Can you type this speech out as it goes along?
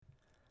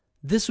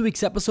This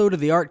week's episode of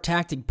the Art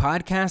Tactic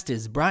Podcast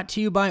is brought to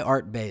you by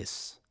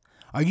Artbase.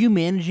 Are you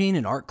managing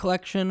an art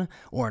collection,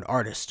 or an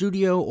artist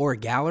studio, or a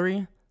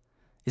gallery?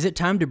 Is it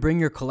time to bring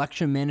your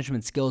collection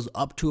management skills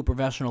up to a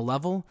professional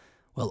level?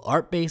 Well,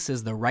 Artbase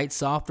is the right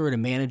software to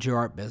manage your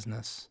art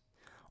business.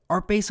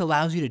 Artbase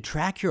allows you to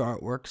track your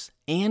artworks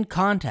and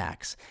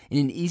contacts in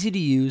an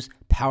easy-to-use,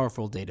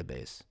 powerful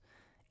database.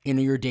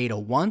 Enter your data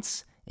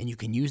once, and you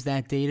can use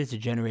that data to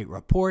generate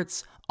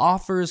reports,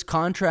 offers,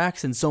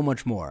 contracts, and so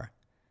much more.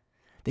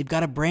 They've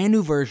got a brand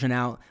new version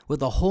out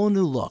with a whole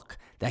new look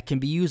that can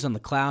be used on the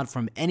cloud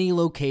from any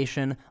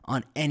location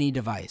on any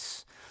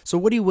device. So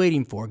what are you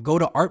waiting for? Go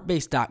to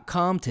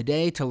artbase.com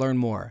today to learn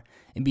more,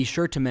 and be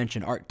sure to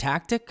mention Art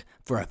Tactic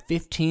for a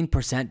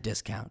 15%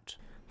 discount.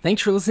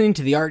 Thanks for listening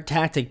to the Art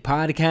Tactic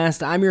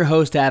Podcast. I'm your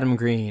host, Adam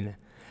Green.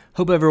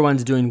 Hope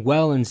everyone's doing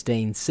well and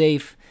staying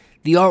safe.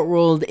 The art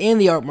world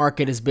and the art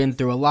market has been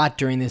through a lot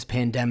during this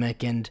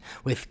pandemic, and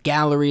with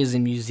galleries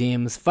and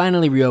museums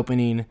finally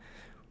reopening,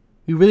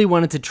 we really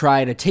wanted to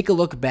try to take a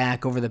look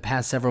back over the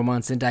past several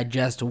months and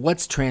digest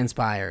what's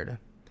transpired.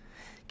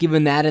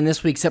 Given that, in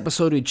this week's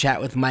episode, we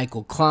chat with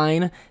Michael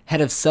Klein, head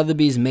of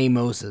Sotheby's May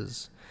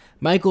Moses.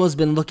 Michael has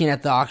been looking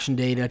at the auction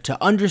data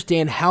to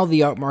understand how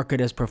the art market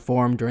has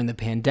performed during the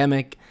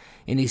pandemic,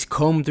 and he's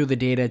combed through the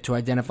data to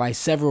identify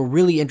several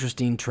really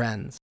interesting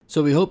trends.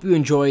 So we hope you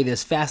enjoy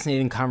this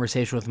fascinating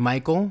conversation with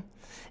Michael.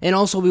 And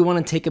also, we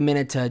want to take a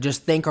minute to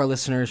just thank our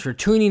listeners for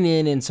tuning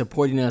in and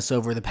supporting us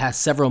over the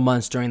past several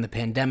months during the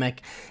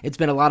pandemic. It's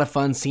been a lot of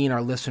fun seeing our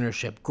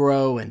listenership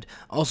grow and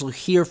also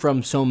hear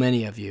from so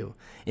many of you.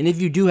 And if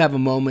you do have a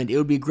moment, it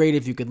would be great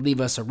if you could leave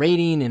us a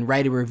rating and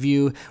write a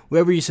review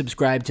wherever you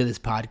subscribe to this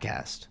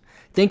podcast.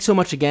 Thanks so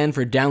much again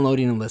for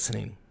downloading and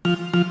listening.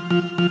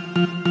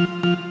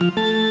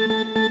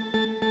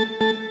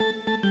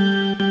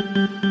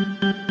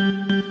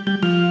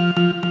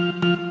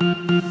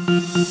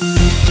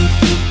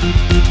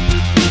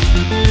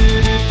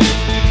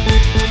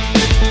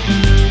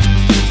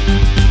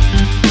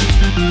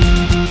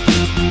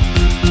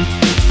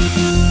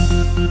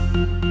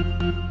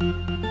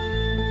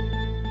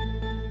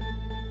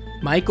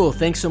 Michael,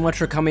 thanks so much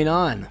for coming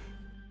on.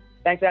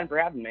 Thanks, Adam, for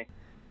having me.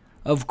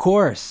 Of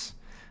course.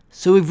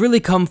 So we've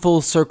really come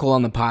full circle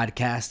on the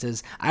podcast,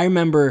 as I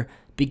remember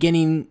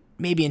beginning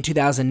maybe in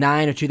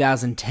 2009 or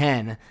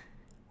 2010,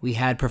 we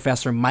had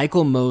Professor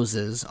Michael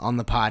Moses on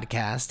the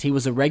podcast. He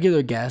was a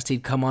regular guest.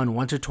 He'd come on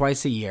once or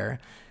twice a year.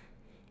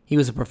 He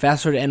was a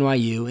professor at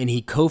NYU, and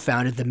he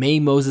co-founded the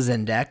May Moses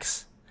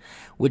Index,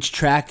 which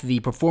tracked the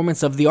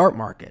performance of the art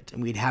market.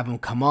 And we'd have him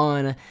come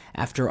on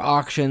after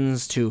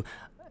auctions to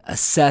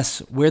assess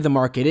where the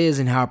market is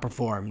and how it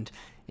performed.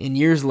 And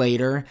years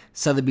later,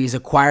 Sotheby's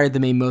acquired the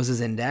May Moses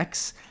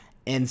Index,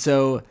 and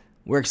so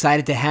we're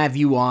excited to have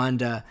you on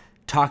to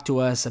talk to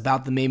us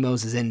about the May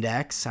Moses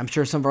Index. I'm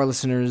sure some of our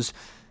listeners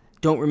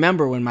don't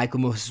remember when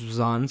Michael Moses was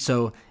on,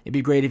 so it'd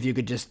be great if you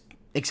could just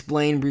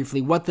explain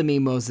briefly what the May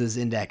Moses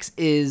Index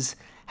is,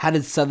 how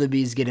did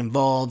Sotheby's get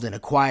involved and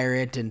acquire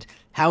it, and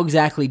how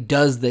exactly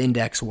does the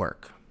index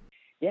work?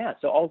 Yeah,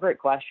 so all great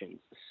questions.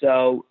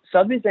 So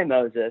Sotheby's May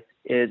Moses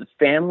is a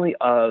family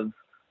of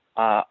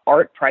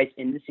art price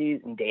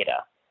indices and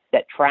data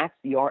that tracks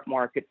the art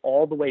market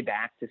all the way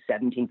back to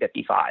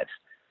 1755.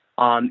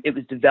 It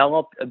was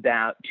developed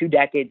about 2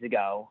 decades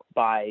ago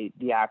by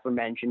the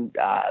aforementioned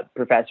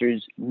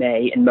professors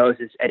May and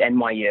Moses at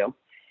NYU.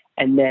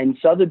 And then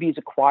Sotheby's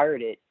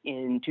acquired it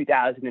in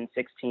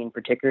 2016,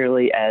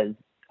 particularly as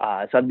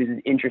Sotheby's is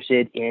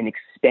interested in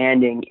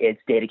expanding its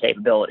data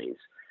capabilities.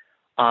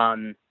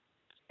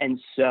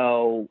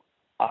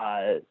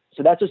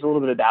 So that's just a little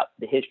bit about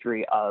the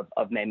history of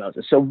May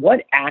Moses. So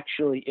what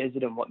actually is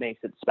it and what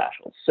makes it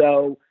special?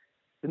 So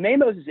the May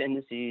Moses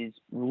indices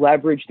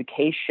leverage the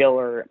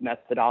Case-Shiller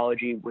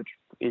methodology, which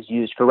is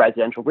used for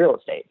residential real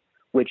estate,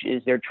 which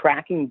is they're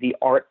tracking the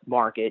art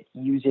market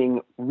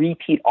using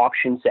repeat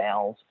auction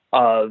sales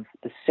of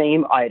the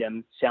same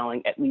item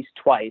selling at least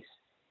twice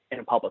in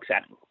a public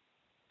setting.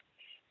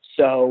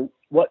 So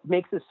what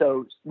makes this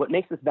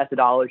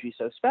methodology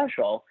so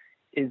special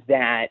is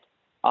that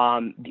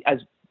as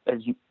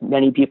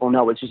many people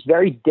know, it's just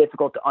very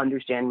difficult to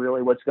understand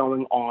really what's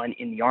going on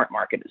in the art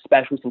market,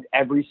 especially since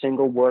every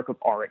single work of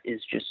art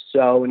is just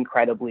so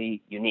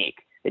incredibly unique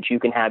that you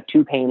can have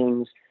 2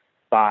 paintings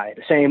by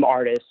the same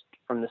artist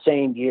from the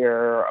same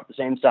year of the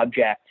same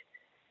subject,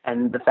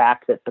 and the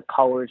fact that the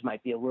colors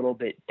might be a little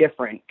bit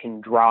different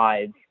can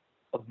drive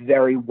a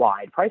very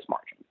wide price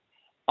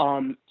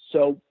margin.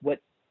 So what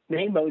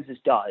May Moses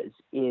does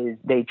is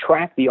they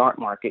track the art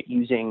market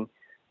using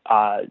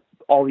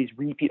all these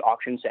repeat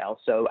auction sales.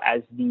 So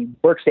as the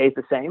work stays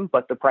the same,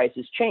 but the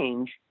prices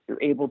change,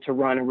 you're able to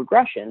run a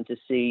regression to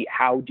see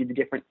how do the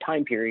different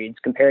time periods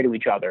compare to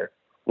each other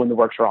when the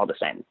works are all the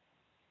same.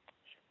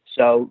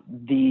 So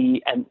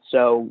the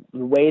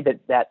way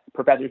that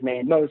Professors May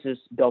and Moses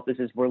built this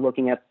is we're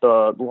looking at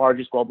the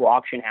largest global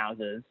auction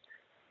houses,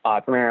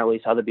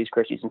 primarily Sotheby's,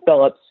 Christie's, and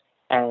Phillips,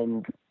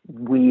 and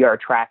we are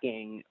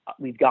tracking.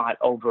 We've got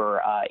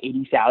over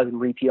 80,000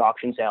 repeat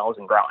auction sales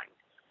and growing.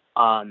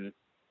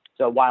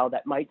 So while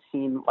that might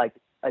seem like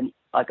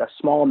a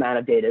small amount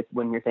of data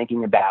when you're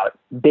thinking about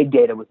big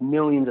data with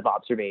millions of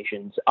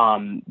observations,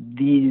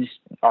 these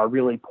are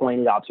really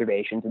pointed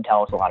observations and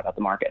tell us a lot about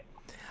the market.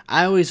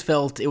 I always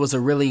felt it was a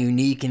really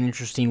unique and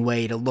interesting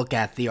way to look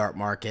at the art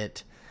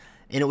market,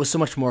 and it was so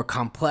much more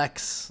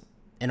complex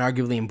and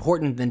arguably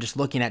important than just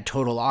looking at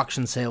total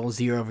auction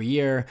sales year over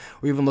year,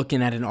 or even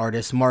looking at an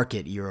artist's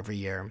market year over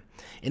year.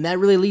 And that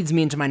really leads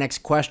me into my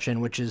next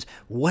question, which is,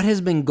 what has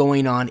been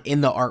going on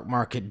in the art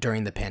market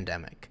during the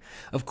pandemic?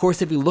 Of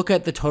course, if you look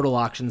at the total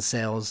auction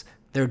sales,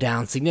 they're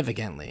down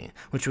significantly,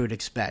 which we would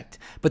expect.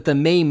 But the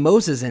May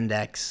Moses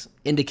Index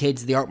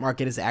indicates the art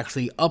market is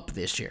actually up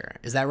this year.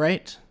 Is that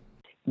right?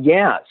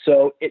 Yeah.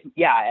 So,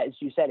 as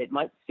you said, it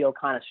might feel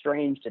kind of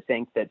strange to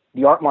think that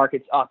the art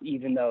market's up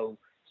even though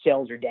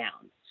sales are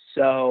down.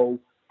 So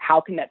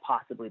how can that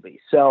possibly be?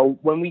 So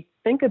when we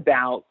think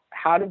about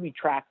how do we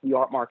track the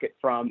art market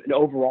from an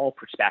overall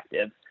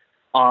perspective,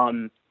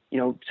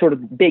 sort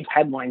of big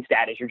headline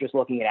status, you're just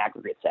looking at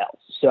aggregate sales.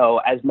 So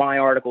as my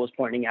article is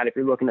pointing out, if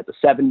you're looking at the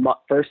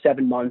first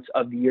 7 months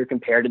of the year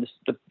compared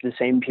to the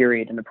same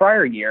period in the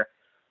prior year,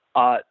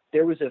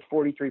 there was a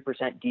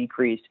 43%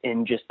 decrease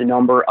in just the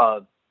number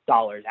of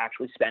dollars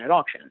actually spent at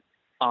auction.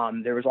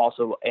 There was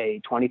also a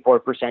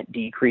 24%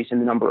 decrease in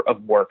the number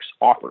of works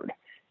offered,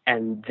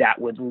 and that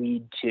would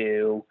lead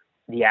to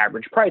the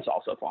average price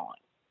also falling.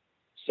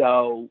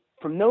 So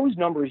from those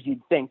numbers,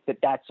 you'd think that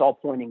that's all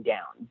pointing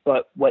down.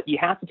 But what you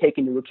have to take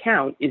into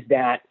account is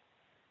that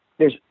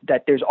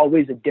there's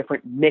always a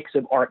different mix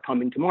of art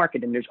coming to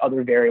market, and there's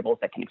other variables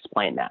that can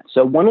explain that.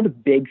 So one of the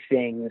big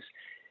things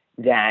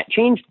that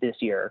changed this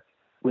year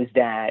was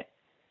that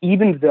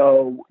even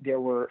though there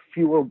were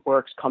fewer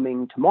works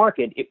coming to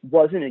market, it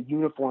wasn't a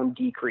uniform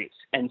decrease.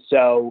 And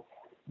so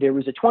there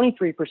was a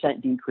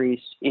 23%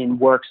 decrease in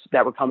works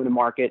that were coming to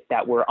market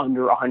that were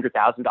under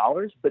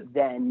 $100,000, but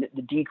then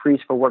the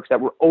decrease for works that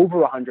were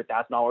over $100,000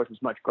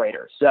 was much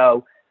greater.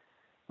 So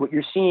what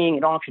you're seeing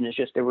at auction is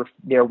just there was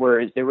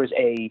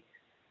a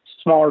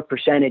smaller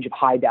percentage of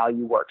high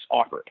value works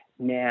offered.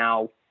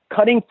 Now,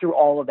 cutting through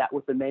all of that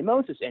with the May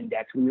Moses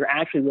Index, when you're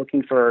actually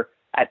looking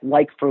at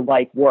like for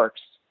like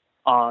works,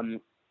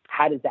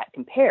 how does that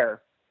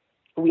compare?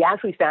 What we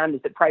actually found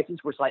is that prices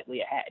were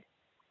slightly ahead.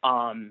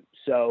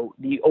 So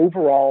the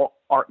overall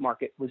art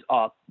market was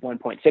up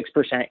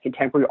 1.6%.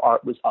 Contemporary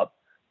art was up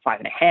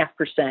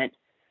 5.5%.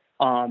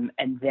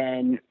 And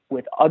then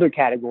with other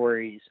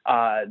categories,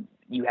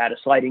 you had a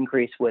slight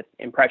increase with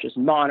Impressionist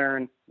and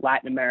Modern,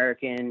 Latin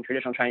American,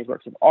 traditional Chinese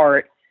works of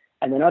art,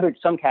 and then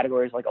some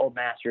categories like Old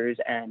Masters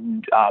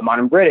and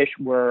Modern British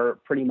were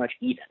pretty much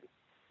even.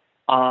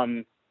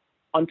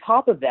 On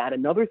top of that,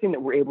 another thing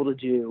that we're able to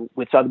do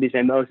with Sotheby's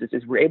May Moses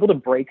is we're able to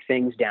break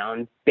things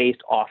down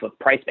based off of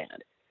price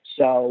band.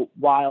 So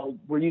while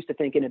we're used to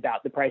thinking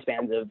about the price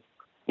bands of,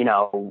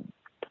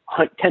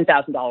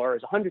 $10,000,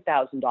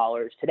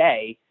 $100,000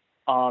 today,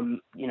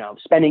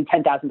 spending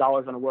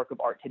 $10,000 on a work of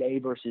art today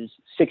versus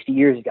 60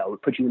 years ago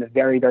would put you in a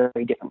very,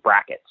 very different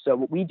bracket. So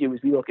what we do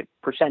is we look at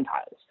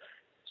percentiles.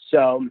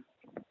 So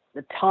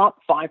the top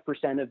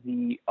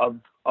 5% of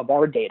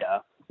our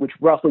data, which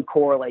roughly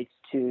correlates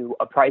to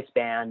a price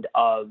band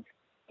of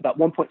about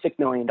 $1.6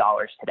 million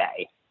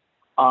today,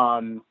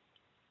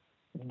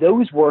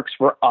 those works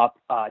were up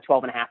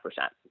 12.5%,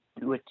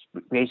 which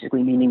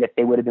basically meaning that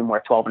they would have been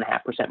worth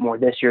 12.5% more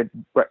this year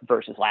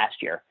versus last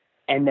year.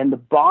 And then the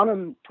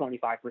bottom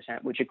 25%,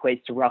 which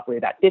equates to roughly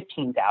about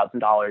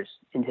 $15,000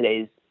 in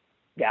today's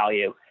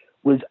value,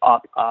 was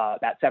up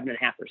about 7.5%.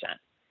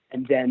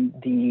 And then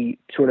the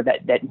sort of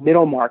that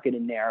middle market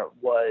in there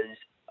was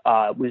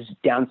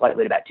down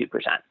slightly at about 2%.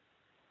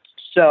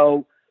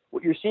 So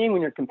what you're seeing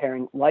when you're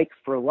comparing like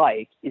for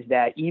like is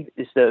that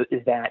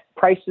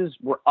prices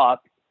were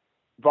up,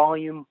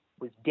 volume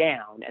was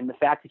down, and the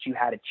fact that you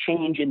had a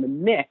change in the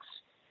mix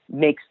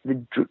makes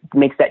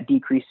that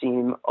decrease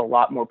seem a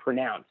lot more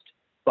pronounced.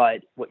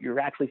 But what you're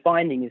actually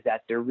finding is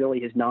that there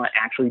really has not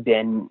actually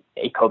been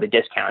a COVID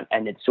discount,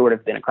 and it's sort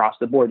of been across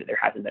the board that there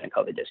hasn't been a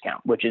COVID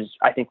discount, which is,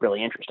 I think,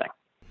 really interesting.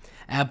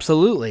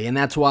 Absolutely, and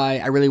that's why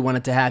I really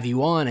wanted to have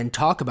you on and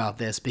talk about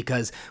this,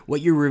 because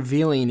what you're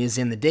revealing is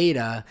in the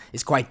data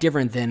is quite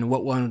different than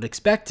what one would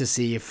expect to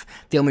see if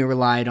they only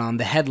relied on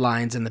the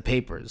headlines in the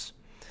papers.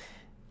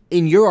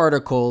 In your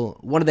article,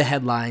 one of the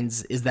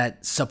headlines is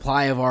that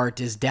supply of art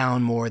is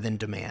down more than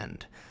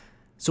demand.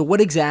 So what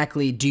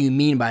exactly do you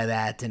mean by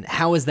that, and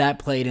how has that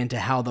played into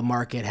how the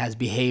market has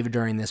behaved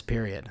during this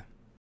period?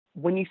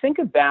 When you think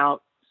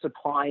about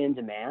supply and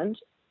demand,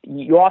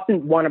 you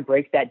often want to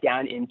break that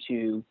down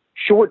into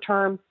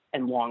short-term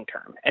and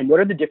long-term. And what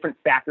are the different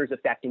factors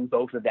affecting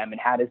both of them, and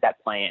how does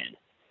that play in?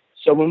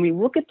 So when we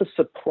look at the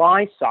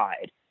supply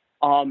side,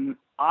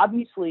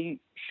 obviously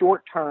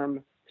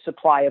short-term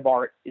supply of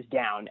art is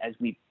down, as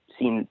we've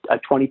seen a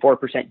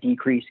 24%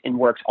 decrease in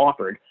works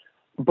offered.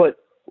 But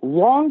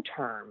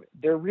long-term,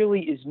 there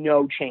really is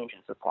no change in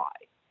supply.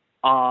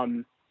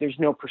 There's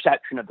no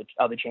perception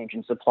of a change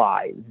in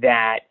supply,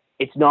 that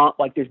it's not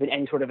like there's been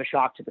any sort of a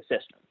shock to the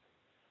system.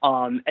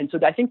 And so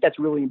I think that's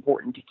really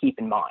important to keep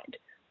in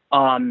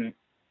mind.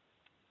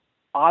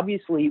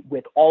 Obviously,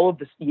 with all of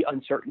the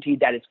uncertainty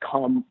that has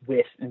come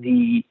with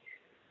the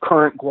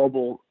current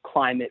global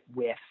climate,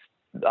 with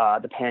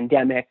the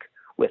pandemic,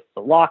 with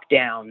the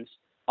lockdowns,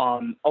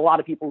 a lot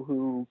of people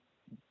who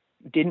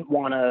didn't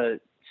want to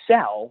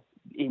sell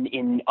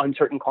in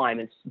uncertain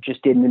climates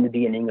just didn't in the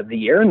beginning of the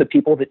year. And the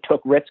people that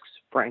took risks,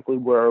 frankly,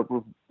 were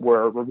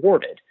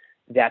rewarded,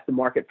 that the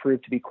market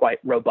proved to be quite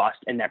robust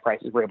and that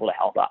prices were able to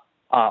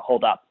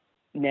hold up.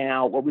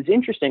 Now, what was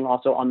interesting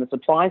also on the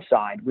supply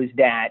side was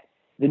that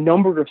the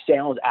number of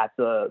sales at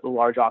the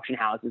large auction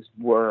houses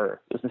was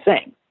the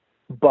same,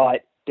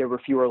 but there were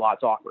fewer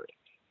lots offered.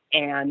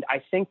 And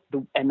I think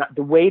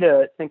the way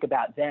to think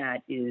about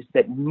that is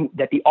that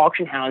the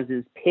auction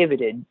houses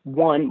pivoted.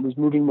 One was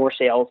moving more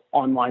sales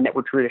online that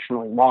were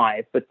traditionally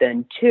live, but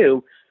then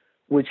two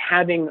was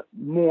having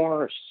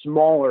more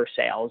smaller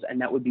sales,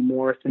 and that would be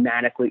more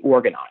thematically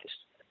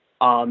organized.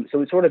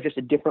 So it's sort of just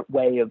a different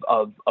way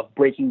of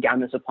breaking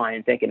down the supply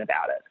and thinking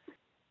about it.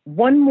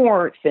 One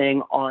more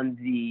thing on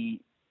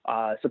the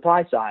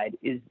supply side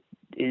is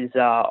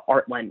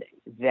art lending.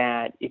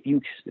 That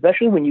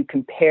especially when you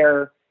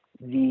compare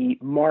the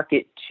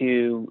market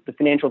to the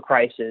financial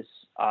crisis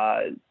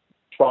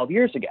 12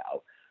 years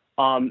ago,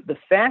 the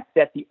fact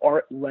that the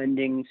art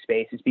lending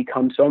space has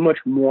become so much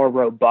more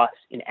robust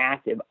and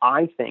active,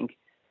 I think,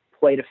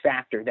 played a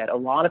factor that a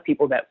lot of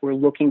people that were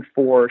looking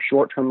for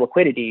short-term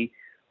liquidity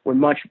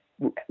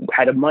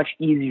had a much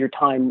easier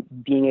time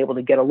being able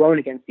to get a loan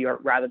against the art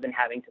rather than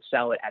having to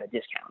sell it at a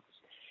discount.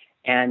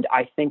 And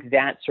I think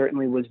that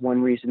certainly was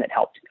one reason that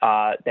helped,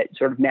 that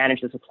sort of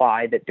managed the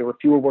supply, that there were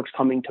fewer works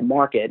coming to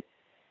market,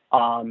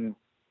 and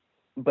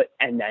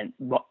then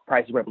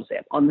prices were able to stay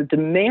up. On the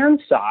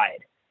demand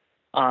side,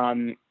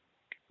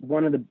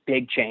 one of the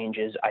big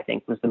changes, I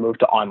think, was the move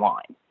to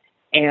online.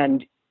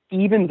 And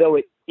even though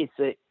it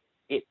has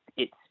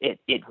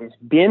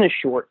been a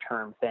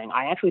short-term thing,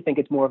 I actually think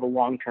it's more of a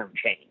long-term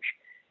change.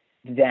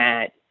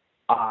 That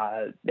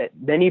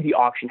many of the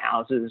auction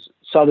houses,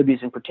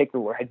 Sotheby's in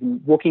particular, had been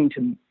looking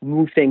to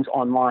move things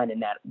online,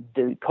 and that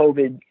the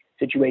COVID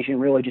situation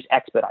really just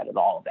expedited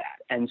all of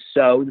that. And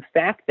so the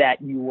fact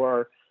that you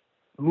are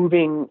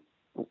moving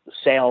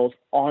sales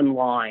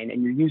online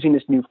and you're using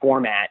this new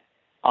format,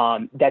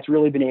 that's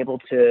really been able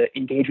to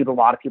engage with a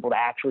lot of people to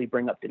actually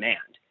bring up demand.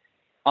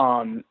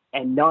 And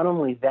not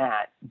only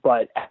that,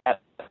 but at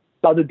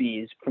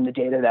Sotheby's, from the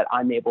data that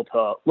I'm able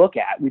to look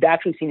at, we've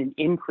actually seen an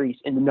increase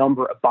in the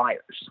number of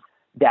buyers,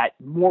 that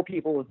more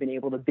people have been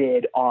able to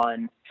bid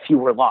on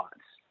fewer lots.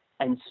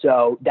 And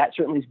so that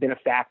certainly has been a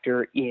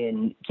factor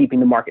in keeping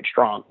the market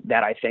strong,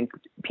 that I think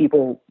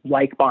people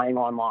like buying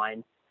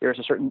online. There's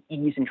a certain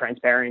ease and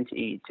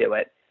transparency to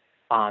it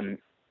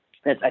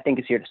that I think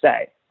is here to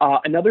stay.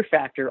 Another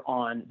factor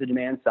on the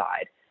demand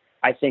side,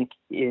 I think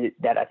is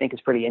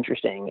pretty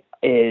interesting,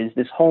 is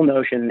this whole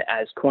notion,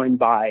 as coined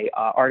by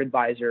art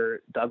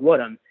advisor Doug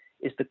Woodham,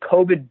 is the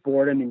COVID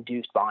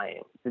boredom-induced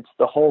buying. It's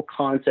the whole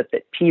concept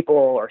that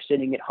people are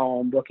sitting at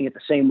home looking at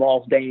the same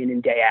walls day in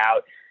and day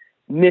out,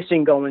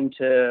 missing going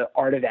to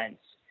art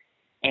events,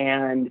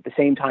 and at the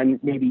same time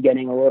maybe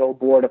getting a little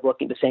bored of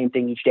looking at the same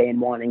thing each day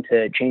and wanting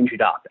to change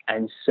it up.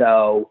 And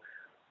so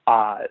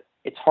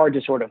it's hard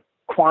to sort of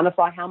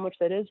quantify how much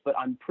that is, but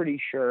I'm pretty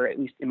sure, at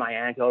least in my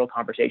anecdotal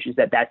conversations,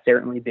 that that's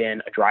certainly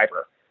been a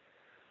driver.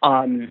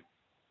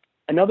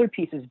 Another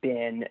piece has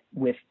been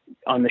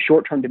on the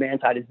short-term demand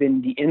side has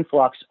been the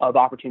influx of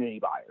opportunity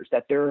buyers,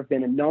 that there have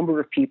been a number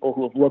of people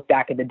who have looked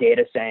back at the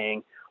data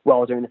saying,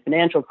 well, during the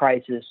financial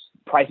crisis,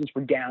 prices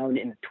were down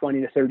in the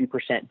 20 to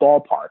 30%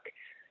 ballpark.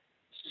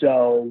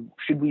 So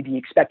should we be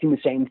expecting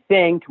the same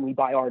thing? Can we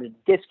buy art at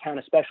a discount,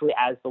 especially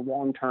as the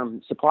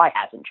long-term supply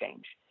hasn't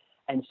changed?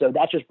 And so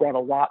that just brought a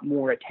lot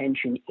more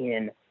attention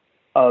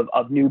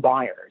of new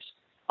buyers.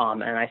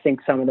 And I think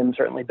some of them have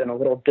certainly been a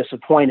little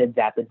disappointed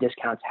that the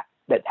discounts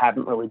that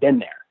haven't really been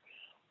there.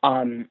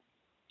 On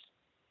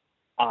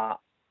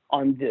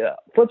the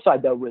flip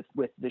side, though, with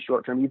the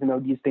short term, even though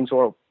these things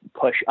will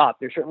push up,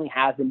 there certainly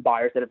have been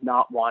buyers that have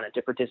not wanted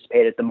to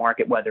participate at the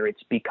market, whether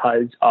it's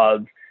because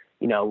of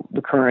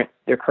their current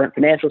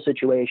financial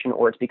situation,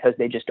 or it's because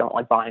they just don't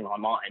like buying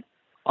online.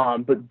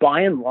 But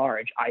by and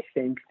large, I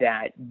think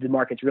that the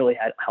market's really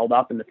held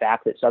up, and the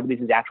fact that Sotheby's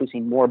has actually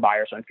seen more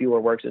buyers on fewer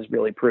works has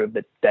really proved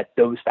that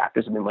those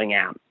factors have been weighing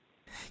out.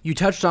 You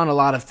touched on a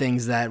lot of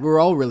things that were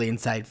all really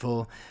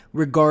insightful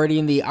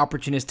regarding the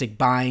opportunistic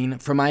buying.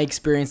 From my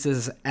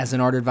experiences as an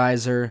art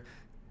advisor,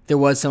 there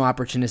was some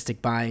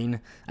opportunistic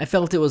buying. I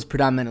felt it was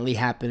predominantly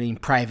happening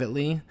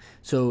privately,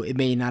 so it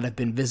may not have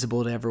been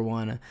visible to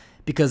everyone,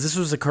 because this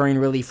was occurring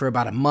really for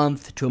about a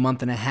month to a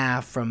month and a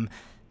half, from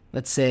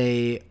let's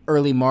say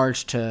early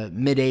March to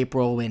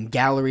mid-April, when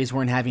galleries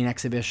weren't having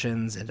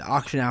exhibitions and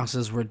auction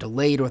houses were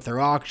delayed with their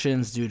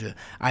auctions due to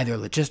either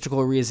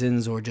logistical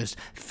reasons or just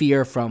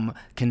fear from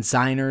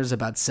consigners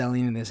about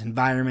selling in this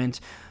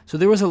environment. So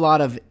there was a lot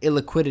of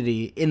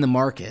illiquidity in the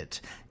market.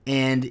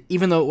 And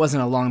even though it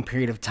wasn't a long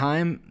period of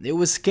time, it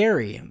was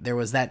scary. There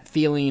was that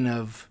feeling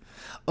of,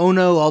 oh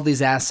no, all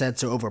these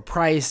assets are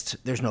overpriced,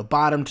 there's no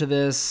bottom to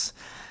this.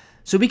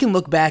 So we can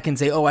look back and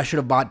say, oh, I should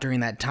have bought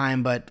during that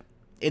time, but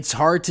it's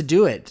hard to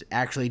do it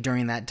actually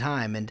during that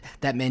time. And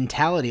that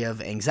mentality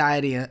of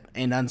anxiety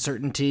and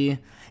uncertainty,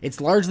 it's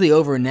largely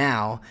over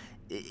now.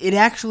 It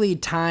actually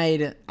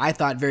tied, I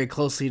thought, very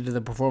closely to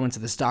the performance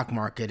of the stock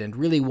market. And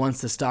really,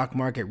 once the stock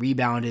market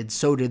rebounded,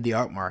 so did the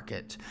art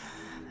market.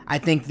 I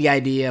think the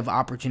idea of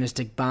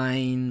opportunistic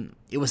buying,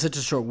 it was such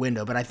a short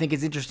window, but I think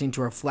it's interesting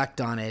to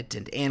reflect on it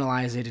and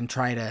analyze it and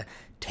try to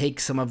take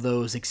some of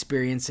those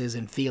experiences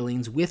and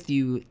feelings with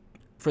you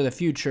for the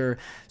future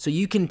so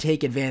you can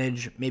take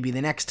advantage maybe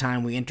the next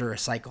time we enter a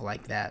cycle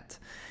like that.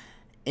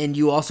 And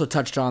you also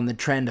touched on the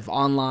trend of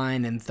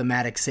online and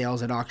thematic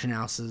sales at auction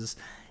houses.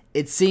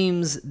 It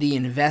seems the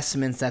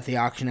investments that the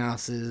auction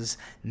houses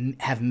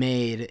have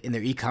made in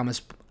their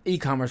e-commerce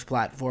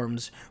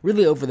platforms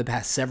really over the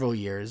past several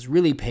years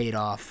really paid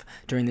off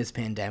during this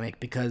pandemic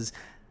because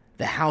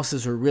the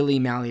houses are really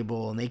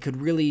malleable and they could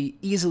really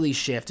easily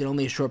shift in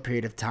only a short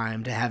period of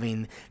time to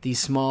having these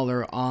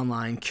smaller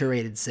online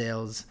curated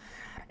sales.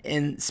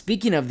 And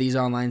speaking of these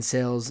online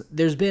sales,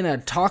 there's been a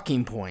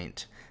talking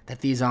point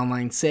that these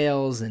online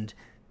sales and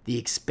the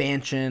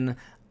expansion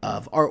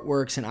of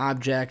artworks and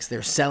objects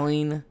they're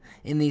selling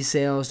in these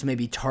sales to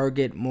maybe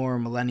target more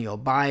millennial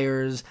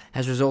buyers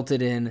has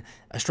resulted in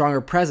a stronger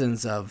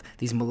presence of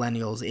these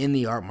millennials in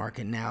the art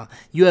market now.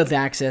 You have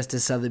access to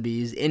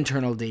Sotheby's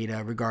internal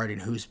data regarding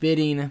who's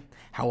bidding,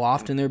 how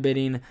often they're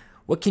bidding.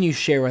 What can you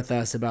share with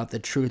us about the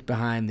truth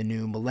behind the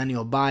new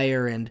millennial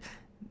buyer and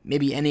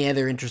maybe any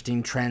other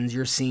interesting trends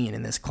you're seeing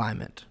in this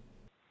climate?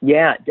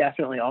 Yeah,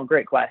 definitely. All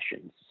great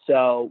questions.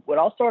 So what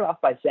I'll start off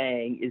by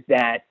saying is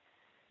that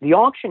the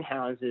auction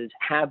houses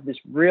have this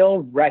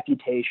real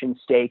reputation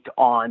staked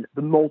on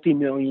the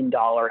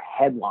multi-million-dollar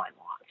headline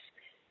lots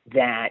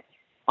that,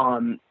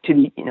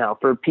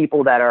 for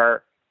people that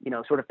are,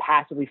 sort of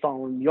passively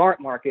following the art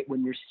market,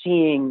 when you're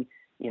seeing,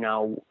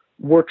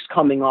 works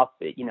coming up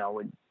at,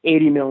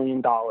 $80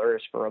 million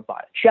for a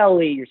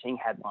Botticelli, you're seeing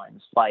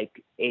headlines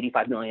like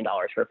 $85 million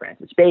for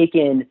Francis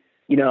Bacon,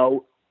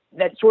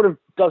 that sort of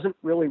doesn't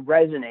really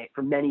resonate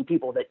for many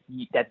people that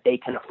they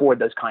can afford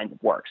those kinds of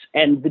works.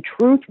 And the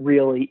truth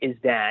really is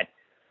that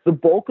the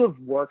bulk of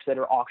works that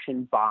are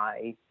auctioned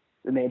by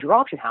the major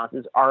auction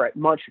houses are at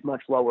much,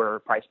 much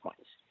lower price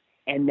points,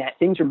 and that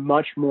things are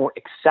much more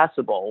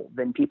accessible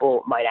than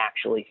people might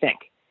actually think.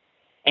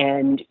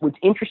 And what's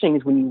interesting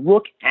is when you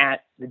look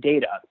at the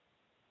data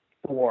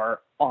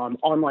for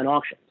online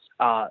auctions,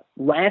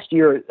 last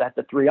year at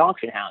the three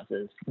auction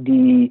houses,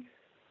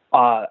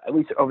 at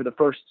least over the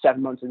first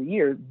 7 months of the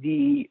year,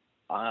 the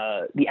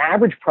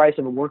average price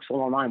of a work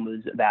sold online was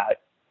about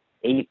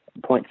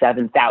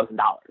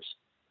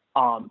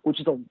 $8,700, which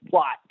is a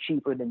lot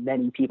cheaper than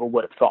many people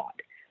would have thought.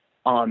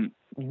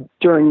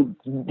 During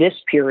this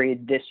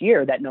period this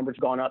year, that number's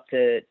gone up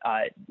to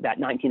about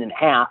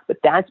 19.5, but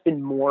that's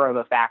been more of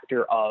a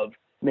factor of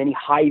many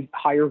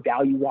higher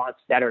value lots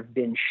that have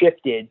been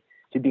shifted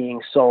to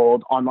being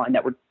sold online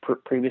that were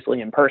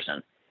previously in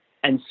person.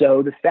 And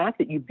so the fact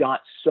that you've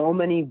got so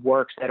many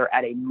works that are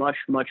at a much,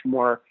 much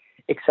more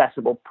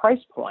accessible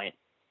price point,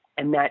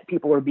 and that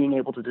people are being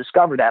able to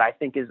discover that, I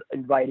think has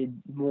invited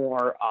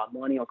more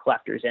millennial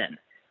collectors in.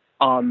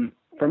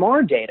 From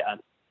our data,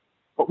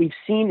 what we've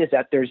seen is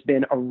that there's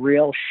been a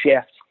real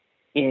shift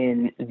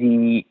in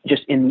the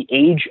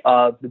age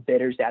of the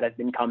bidders that have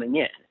been coming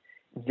in,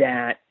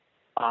 that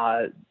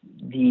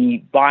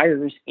the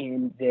buyers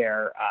in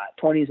their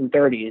 20s and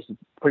 30s,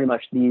 pretty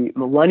much the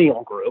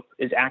millennial group,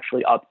 is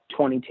actually up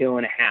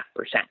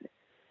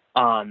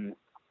 22.5%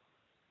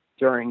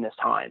 during this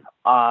time.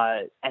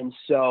 And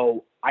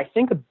so I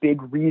think a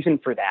big reason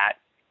for that,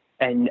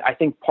 and I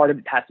think part of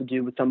it has to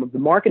do with some of the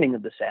marketing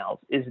of the sales,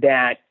 is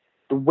that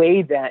the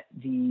way that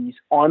these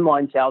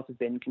online sales have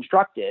been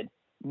constructed,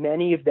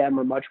 many of them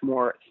are much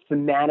more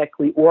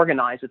thematically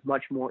organized with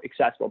much more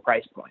accessible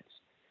price points.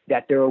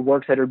 That there are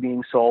works that are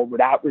being sold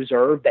without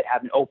reserve that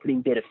have an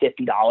opening bid of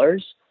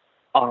 $50,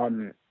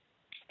 and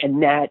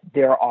that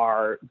there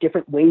are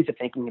different ways of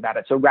thinking about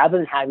it. So rather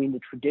than having the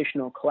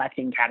traditional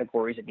collecting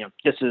categories of,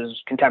 this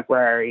is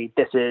contemporary,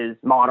 this is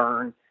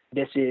modern,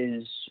 this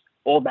is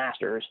old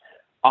masters,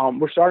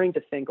 we're starting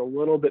to think a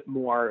little bit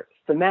more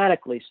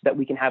thematically so that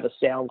we can have a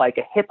sale like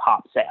a hip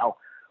hop sale,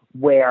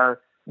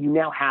 where you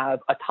now have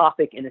a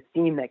topic and a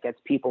theme that gets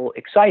people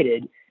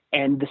excited,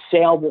 and the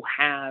sale will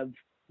have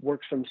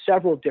works from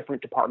several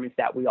different departments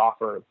that we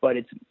offer, but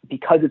it's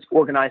because it's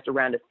organized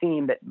around a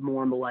theme that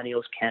more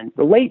millennials can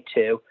relate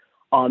to,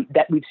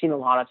 that we've seen a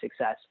lot of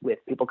success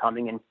with people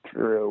coming in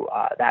through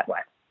that way.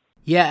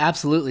 Yeah,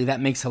 absolutely.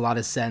 That makes a lot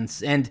of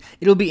sense. And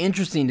it'll be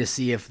interesting to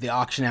see if the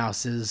auction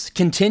houses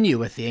continue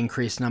with the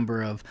increased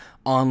number of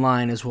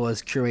online as well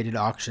as curated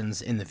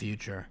auctions in the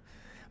future.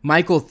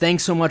 Michael,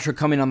 thanks so much for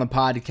coming on the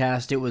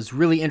podcast. It was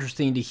really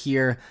interesting to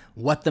hear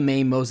what the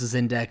May Moses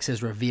Index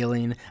is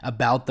revealing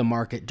about the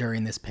market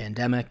during this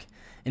pandemic.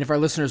 And if our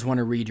listeners want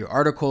to read your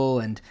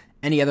article and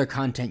any other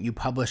content you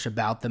publish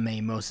about the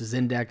May Moses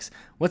Index,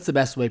 what's the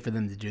best way for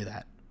them to do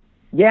that?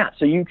 Yeah,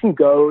 so you can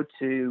go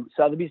to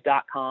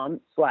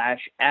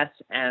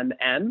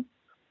sotheby's.com/SMM,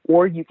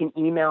 or you can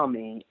email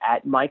me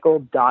at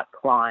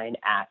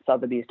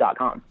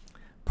michael.klein@sotheby's.com.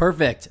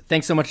 Perfect.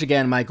 Thanks so much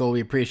again, Michael.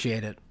 We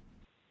appreciate it.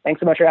 Thanks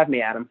so much for having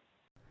me, Adam.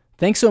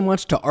 Thanks so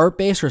much to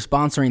ArtBase for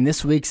sponsoring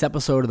this week's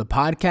episode of the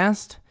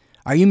podcast.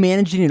 Are you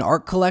managing an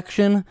art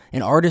collection,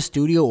 an artist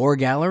studio, or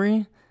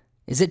gallery?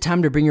 Is it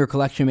time to bring your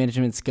collection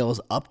management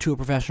skills up to a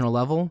professional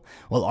level?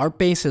 Well,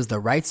 ArtBase is the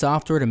right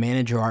software to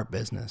manage your art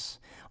business.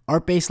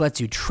 ArtBase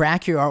lets you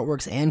track your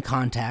artworks and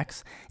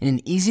contacts in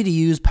an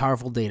easy-to-use,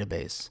 powerful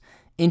database.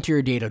 Enter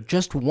your data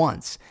just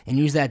once and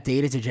use that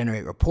data to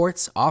generate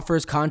reports,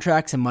 offers,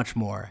 contracts, and much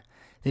more.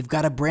 They've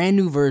got a brand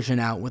new version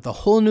out with a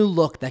whole new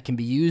look that can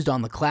be used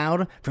on the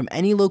cloud from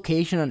any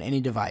location on any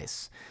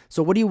device.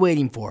 So what are you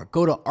waiting for?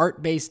 Go to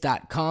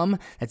artbase.com,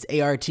 that's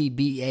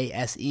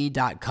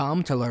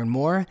ARTBASE.com to learn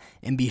more,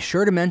 and be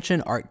sure to mention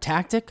Art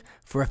Tactic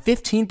for a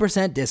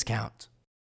 15% discount.